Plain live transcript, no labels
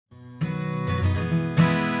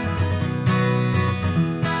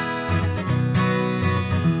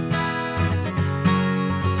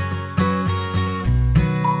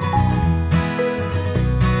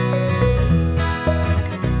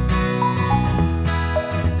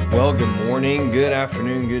Well, good morning, good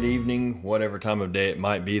afternoon, good evening, whatever time of day it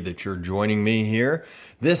might be that you're joining me here.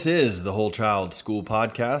 This is the Whole Child School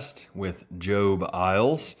Podcast with Job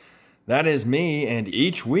Isles. That is me, and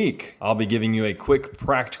each week I'll be giving you a quick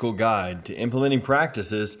practical guide to implementing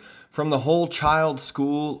practices from the Whole Child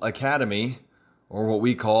School Academy, or what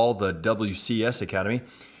we call the WCS Academy.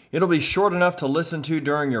 It'll be short enough to listen to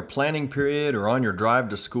during your planning period or on your drive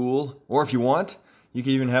to school, or if you want, you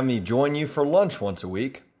can even have me join you for lunch once a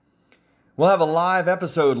week. We'll have a live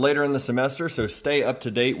episode later in the semester, so stay up to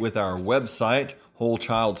date with our website,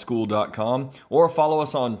 wholechildschool.com, or follow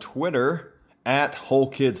us on Twitter at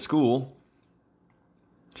wholekidsschool.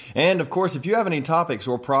 And of course, if you have any topics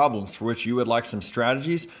or problems for which you would like some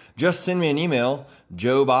strategies, just send me an email,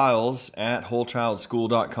 jobiles at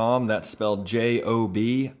wholechildschool.com. That's spelled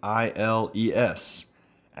Jobiles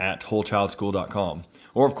at wholechildschool.com.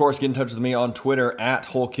 Or of course, get in touch with me on Twitter at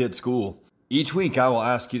wholekidsschool. Each week, I will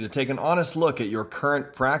ask you to take an honest look at your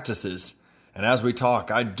current practices. And as we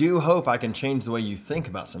talk, I do hope I can change the way you think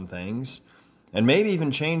about some things, and maybe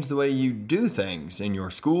even change the way you do things in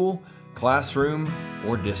your school, classroom,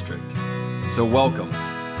 or district. So welcome.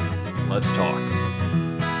 Let's talk.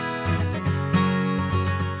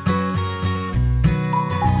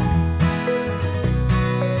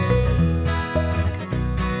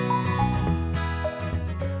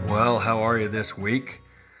 Well, how are you this week?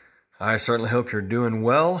 I certainly hope you're doing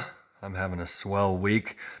well. I'm having a swell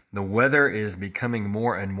week. The weather is becoming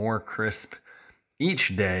more and more crisp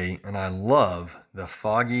each day, and I love the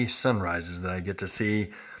foggy sunrises that I get to see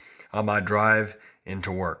on my drive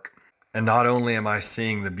into work. And not only am I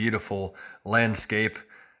seeing the beautiful landscape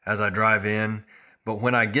as I drive in, but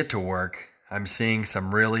when I get to work, I'm seeing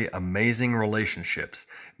some really amazing relationships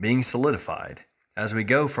being solidified as we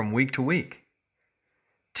go from week to week.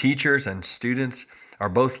 Teachers and students are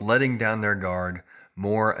both letting down their guard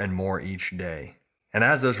more and more each day. And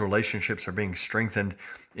as those relationships are being strengthened,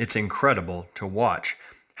 it's incredible to watch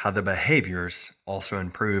how the behaviors also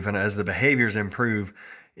improve. And as the behaviors improve,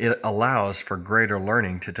 it allows for greater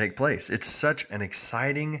learning to take place. It's such an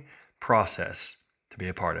exciting process to be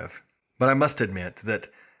a part of. But I must admit that,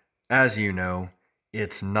 as you know,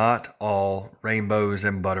 it's not all rainbows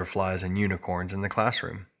and butterflies and unicorns in the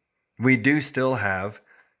classroom. We do still have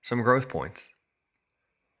some growth points.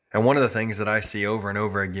 And one of the things that I see over and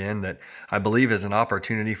over again that I believe is an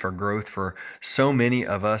opportunity for growth for so many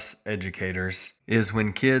of us educators is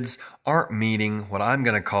when kids aren't meeting what I'm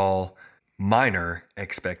going to call minor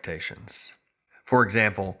expectations. For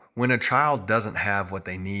example, when a child doesn't have what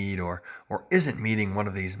they need or isn't meeting one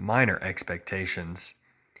of these minor expectations,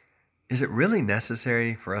 is it really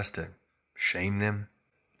necessary for us to shame them?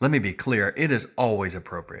 Let me be clear, it is always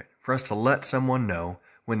appropriate for us to let someone know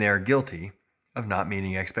when they are guilty of not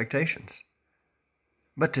meeting expectations.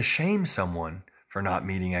 But to shame someone for not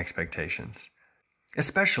meeting expectations,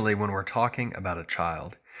 especially when we're talking about a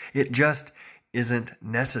child, it just isn't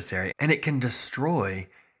necessary. And it can destroy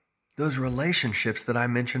those relationships that I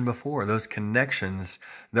mentioned before, those connections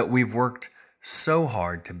that we've worked so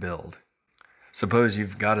hard to build. Suppose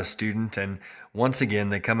you've got a student and once again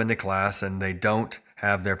they come into class and they don't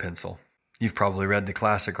have their pencil. You've probably read the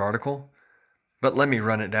classic article, but let me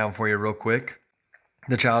run it down for you real quick.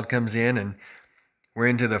 The child comes in and we're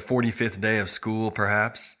into the 45th day of school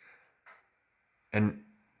perhaps. And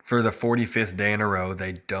for the 45th day in a row,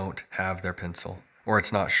 they don't have their pencil, or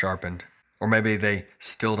it's not sharpened, or maybe they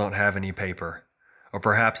still don't have any paper, or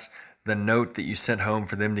perhaps the note that you sent home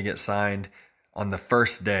for them to get signed on the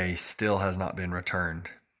first day still has not been returned.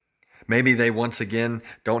 Maybe they once again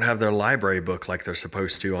don't have their library book like they're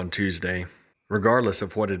supposed to on Tuesday. Regardless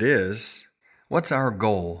of what it is, what's our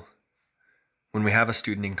goal when we have a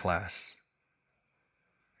student in class?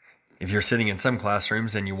 If you're sitting in some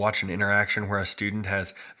classrooms and you watch an interaction where a student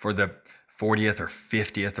has, for the 40th or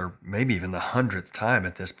 50th or maybe even the 100th time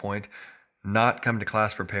at this point, not come to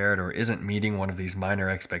class prepared or isn't meeting one of these minor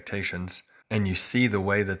expectations, and you see the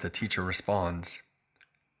way that the teacher responds.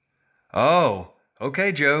 Oh,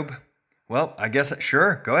 okay, Job. Well, I guess,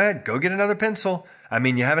 sure, go ahead, go get another pencil. I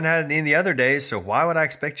mean, you haven't had it any of the other days, so why would I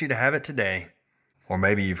expect you to have it today? Or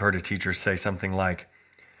maybe you've heard a teacher say something like,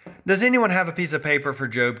 does anyone have a piece of paper for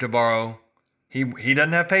Job to borrow? He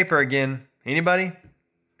doesn't have paper again. Anybody?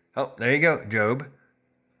 Oh, there you go, Job.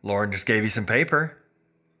 Lauren just gave you some paper.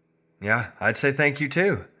 Yeah, I'd say thank you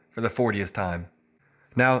too for the 40th time.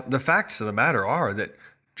 Now, the facts of the matter are that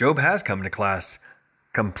Job has come to class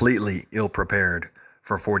completely ill-prepared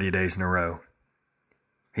for 40 days in a row.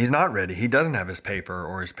 He's not ready. He doesn't have his paper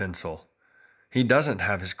or his pencil. He doesn't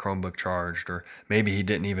have his Chromebook charged, or maybe he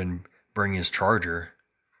didn't even bring his charger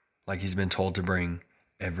like he's been told to bring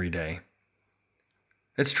every day.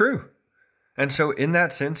 It's true. And so in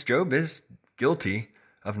that sense, Job is guilty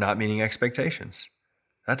of not meeting expectations.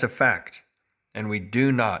 That's a fact. And we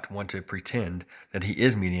do not want to pretend that he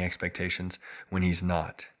is meeting expectations when he's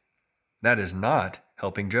not. That is not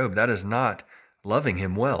helping Job. That is not loving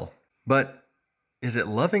him well. But is it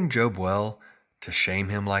loving Job well to shame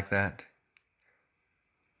him like that?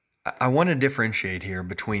 I want to differentiate here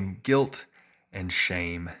between guilt and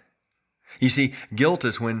shame. You see, guilt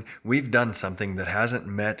is when we've done something that hasn't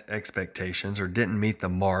met expectations or didn't meet the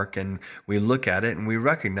mark, and we look at it and we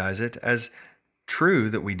recognize it as true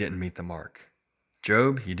that we didn't meet the mark.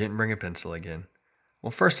 Job, you didn't bring a pencil again.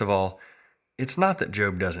 Well, first of all, it's not that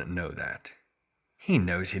Job doesn't know that. He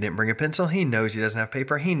knows he didn't bring a pencil. He knows he doesn't have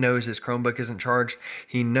paper. He knows his Chromebook isn't charged.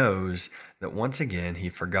 He knows that once again he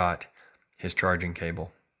forgot his charging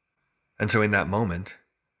cable. And so in that moment,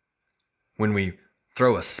 when we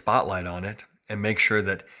throw a spotlight on it and make sure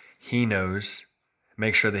that he knows,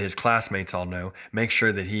 make sure that his classmates all know, make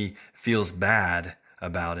sure that he feels bad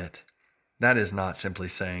about it, that is not simply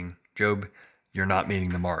saying, Job, you're not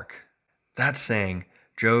meeting the mark. That's saying,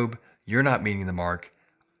 Job, you're not meeting the mark.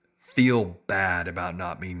 Feel bad about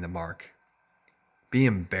not meeting the mark. Be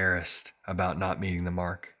embarrassed about not meeting the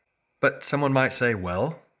mark. But someone might say,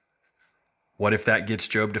 well, what if that gets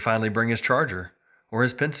Job to finally bring his charger or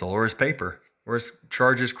his pencil or his paper or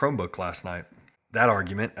charge his Chromebook last night? That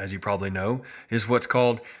argument, as you probably know, is what's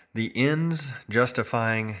called the ends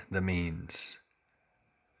justifying the means.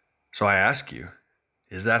 So I ask you,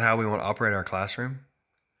 is that how we want to operate our classroom?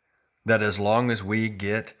 That as long as we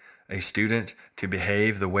get a student to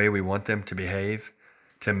behave the way we want them to behave,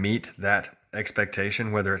 to meet that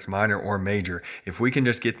expectation, whether it's minor or major, if we can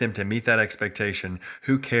just get them to meet that expectation,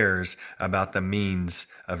 who cares about the means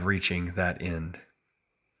of reaching that end?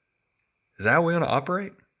 Is that how we want to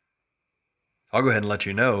operate? I'll go ahead and let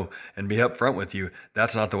you know and be upfront with you.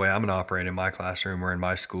 That's not the way I'm going to operate in my classroom or in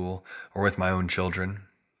my school or with my own children.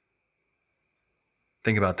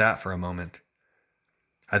 Think about that for a moment.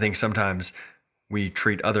 I think sometimes we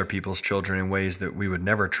treat other people's children in ways that we would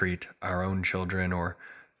never treat our own children or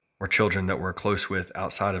children that we're close with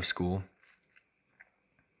outside of school.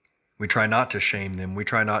 We try not to shame them. We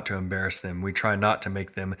try not to embarrass them. We try not to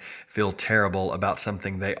make them feel terrible about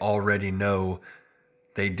something they already know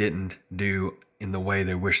they didn't do in the way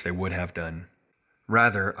they wish they would have done.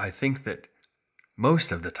 Rather, I think that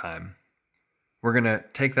most of the time, we're going to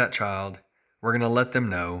take that child, we're going to let them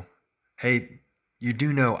know, hey, you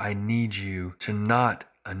do know I need you to not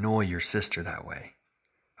annoy your sister that way.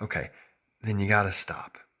 Okay, then you got to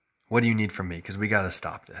stop. What do you need from me? Because we got to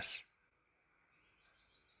stop this.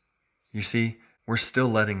 You see, we're still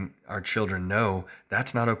letting our children know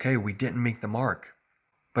that's not okay. We didn't meet the mark.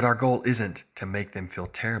 But our goal isn't to make them feel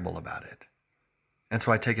terrible about it. And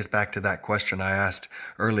so I take us back to that question I asked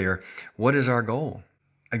earlier. What is our goal?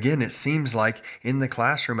 Again, it seems like in the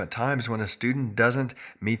classroom at times when a student doesn't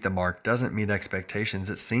meet the mark, doesn't meet expectations,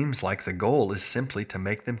 it seems like the goal is simply to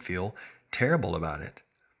make them feel terrible about it,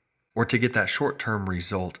 or to get that short-term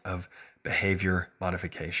result of behavior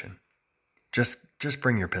modification. Just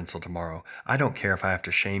bring your pencil tomorrow. I don't care if I have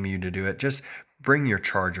to shame you to do it. Just bring your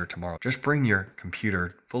charger tomorrow. Just bring your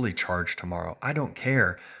computer fully charged tomorrow. I don't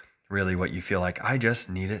care really what you feel like. I just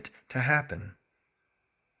need it to happen.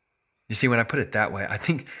 You see, when I put it that way, I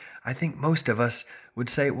think most of us would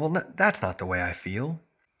say, well, no, that's not the way I feel.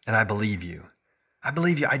 And I believe you. I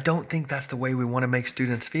believe you. I don't think that's the way we want to make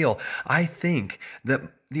students feel. I think that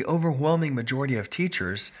the overwhelming majority of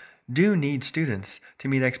teachers do need students to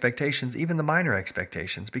meet expectations, even the minor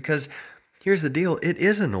expectations, because here's the deal. It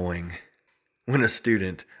is annoying when a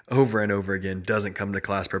student over and over again doesn't come to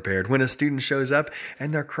class prepared, when a student shows up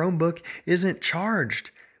and their Chromebook isn't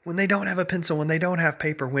charged, when they don't have a pencil, when they don't have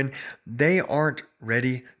paper, when they aren't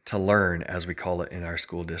ready to learn, as we call it in our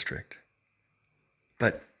school district.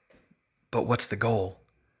 But what's the goal?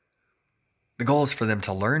 The goal is for them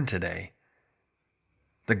to learn today.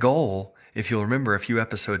 The goal, if you'll remember a few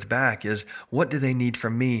episodes back, is what do they need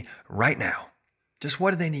from me right now? Just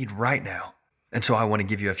what do they need right now? And so I want to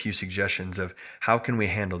give you a few suggestions of how can we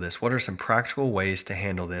handle this? What are some practical ways to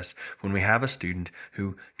handle this when we have a student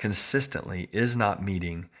who consistently is not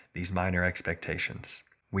meeting these minor expectations?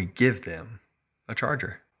 We give them a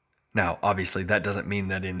charger. Now, obviously, that doesn't mean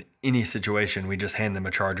that in any situation we just hand them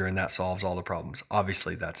a charger and that solves all the problems.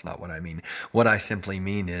 Obviously, that's not what I mean. What I simply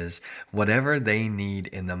mean is whatever they need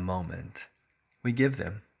in the moment, we give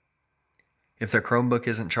them. If their Chromebook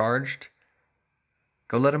isn't charged,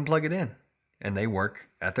 go let them plug it in. And they work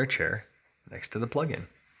at their chair next to the plug-in.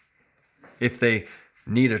 If they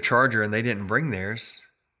need a charger and they didn't bring theirs,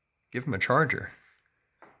 give them a charger.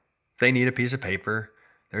 they need a piece of paper,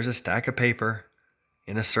 there's a stack of paper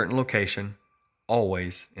in a certain location,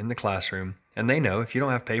 always in the classroom. And they know if you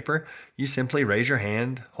don't have paper, you simply raise your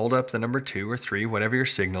hand, hold up the number 2 or 3, whatever your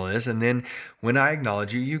signal is. And then when I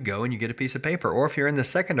acknowledge you, you go and you get a piece of paper. Or if you're in the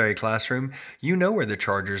secondary classroom, you know where the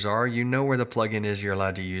chargers are. You know where the plug-in is you're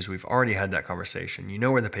allowed to use. We've already had that conversation. You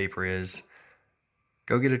know where the paper is.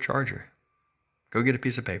 Go get a charger. Go get a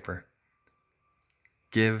piece of paper.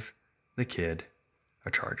 Give the kid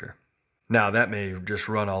a charger. Now, that may just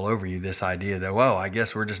run all over you, this idea that, well, I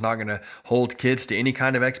guess we're just not going to hold kids to any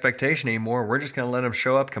kind of expectation anymore. We're just going to let them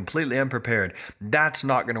show up completely unprepared. That's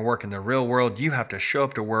not going to work in the real world. You have to show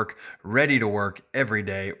up to work, ready to work every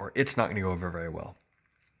day, or it's not going to go over very well.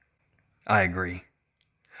 I agree.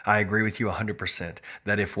 I agree with you 100%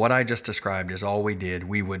 that if what I just described is all we did,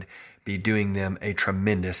 we would be doing them a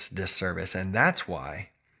tremendous disservice. And that's why,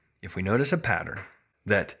 if we notice a pattern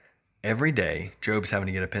that every day Job's having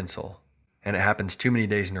to get a pencil, and it happens too many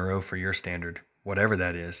days in a row for your standard, whatever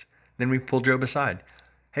that is, then we pull Job aside.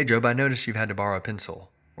 Hey, Job, I noticed you've had to borrow a pencil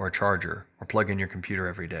or a charger or plug in your computer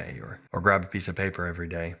every day or grab a piece of paper every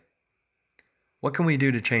day. What can we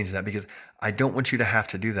do to change that? Because I don't want you to have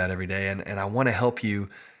to do that every day, and I want to help you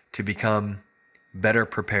to become better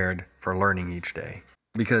prepared for learning each day.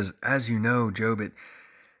 Because as you know, Job,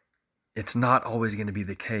 it's not always going to be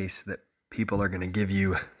the case that people are going to give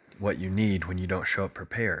you what you need when you don't show up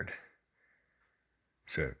prepared.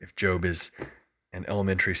 So if Job is an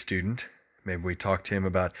elementary student, maybe we talk to him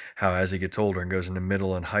about how as he gets older and goes into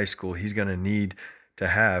middle and high school, he's going to need to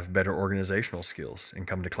have better organizational skills and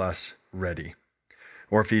come to class ready.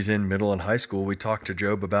 Or if he's in middle and high school, we talk to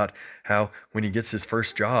Job about how when he gets his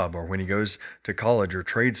first job or when he goes to college or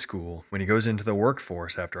trade school, when he goes into the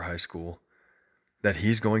workforce after high school, that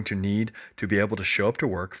he's going to need to be able to show up to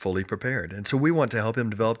work fully prepared. And so we want to help him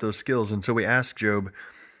develop those skills. And so we ask Job,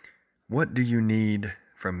 what do you need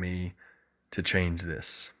from me to change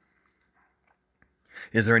this?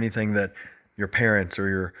 Is there anything that your parents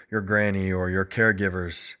or your granny or your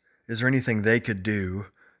caregivers, is there anything they could do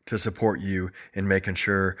to support you in making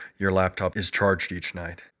sure your laptop is charged each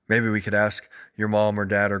night? Maybe we could ask your mom or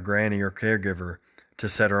dad or granny or caregiver to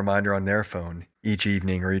set a reminder on their phone each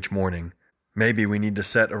evening or each morning. Maybe we need to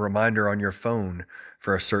set a reminder on your phone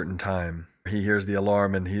for a certain time. He hears the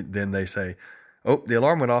alarm and then they say, oh, the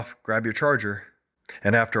alarm went off, grab your charger.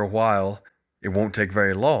 And after a while, it won't take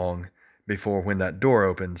very long before when that door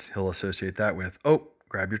opens, he'll associate that with, oh,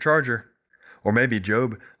 grab your charger. Or maybe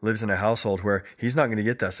Job lives in a household where he's not going to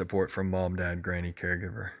get that support from mom, dad, granny,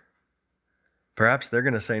 caregiver. Perhaps they're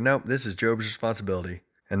going to say, no, this is Job's responsibility,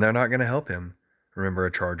 and they're not going to help him remember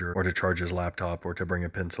a charger or to charge his laptop or to bring a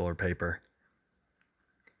pencil or paper.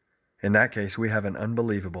 In that case, we have an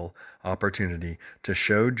unbelievable opportunity to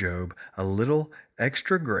show Job a little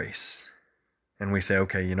extra grace. And we say,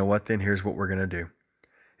 okay, you know what, then here's what we're going to do.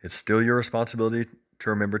 It's still your responsibility to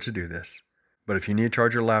remember to do this. But if you need to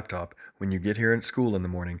charge your laptop, when you get here at school in the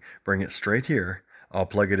morning, bring it straight here. I'll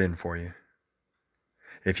plug it in for you.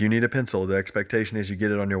 If you need a pencil, the expectation is you get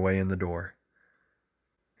it on your way in the door.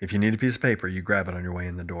 If you need a piece of paper, you grab it on your way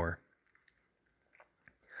in the door.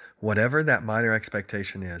 Whatever that minor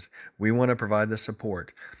expectation is, we want to provide the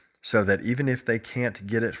support so that even if they can't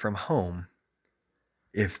get it from home,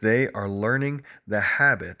 if they are learning the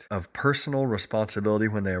habit of personal responsibility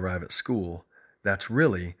when they arrive at school, that's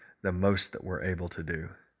really the most that we're able to do.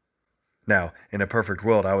 Now, in a perfect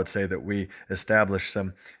world, I would say that we establish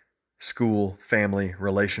some school-family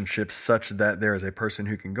relationships such that there is a person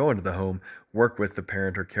who can go into the home, work with the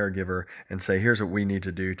parent or caregiver, and say, here's what we need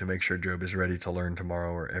to do to make sure Job is ready to learn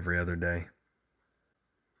tomorrow or every other day.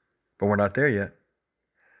 But we're not there yet.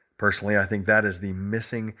 Personally, I think that is the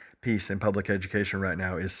missing piece in public education right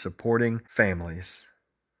now, is supporting families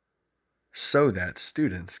so that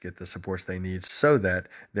students get the supports they need, so that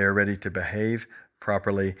they're ready to behave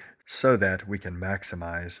properly, so that we can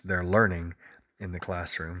maximize their learning in the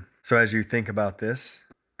classroom. So as you think about this,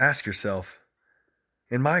 ask yourself,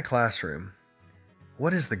 in my classroom,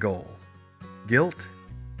 what is the goal? Guilt?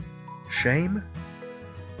 Shame?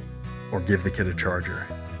 Or give the kid a charger?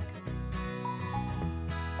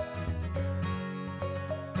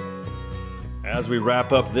 As we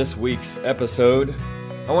wrap up this week's episode,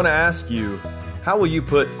 I want to ask you, how will you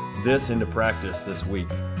put this into practice this week?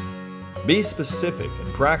 Be specific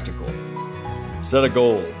and practical. Set a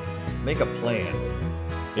goal. Make a plan.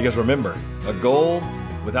 Because remember, a goal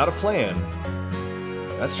without a plan,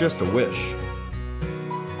 that's just a wish.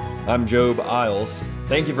 I'm Job Isles.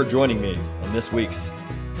 Thank you for joining me on this week's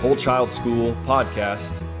Whole Child School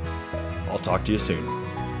podcast. I'll talk to you soon.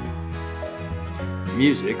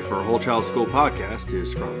 Music for Whole Child School Podcast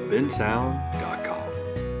is from bensound.com.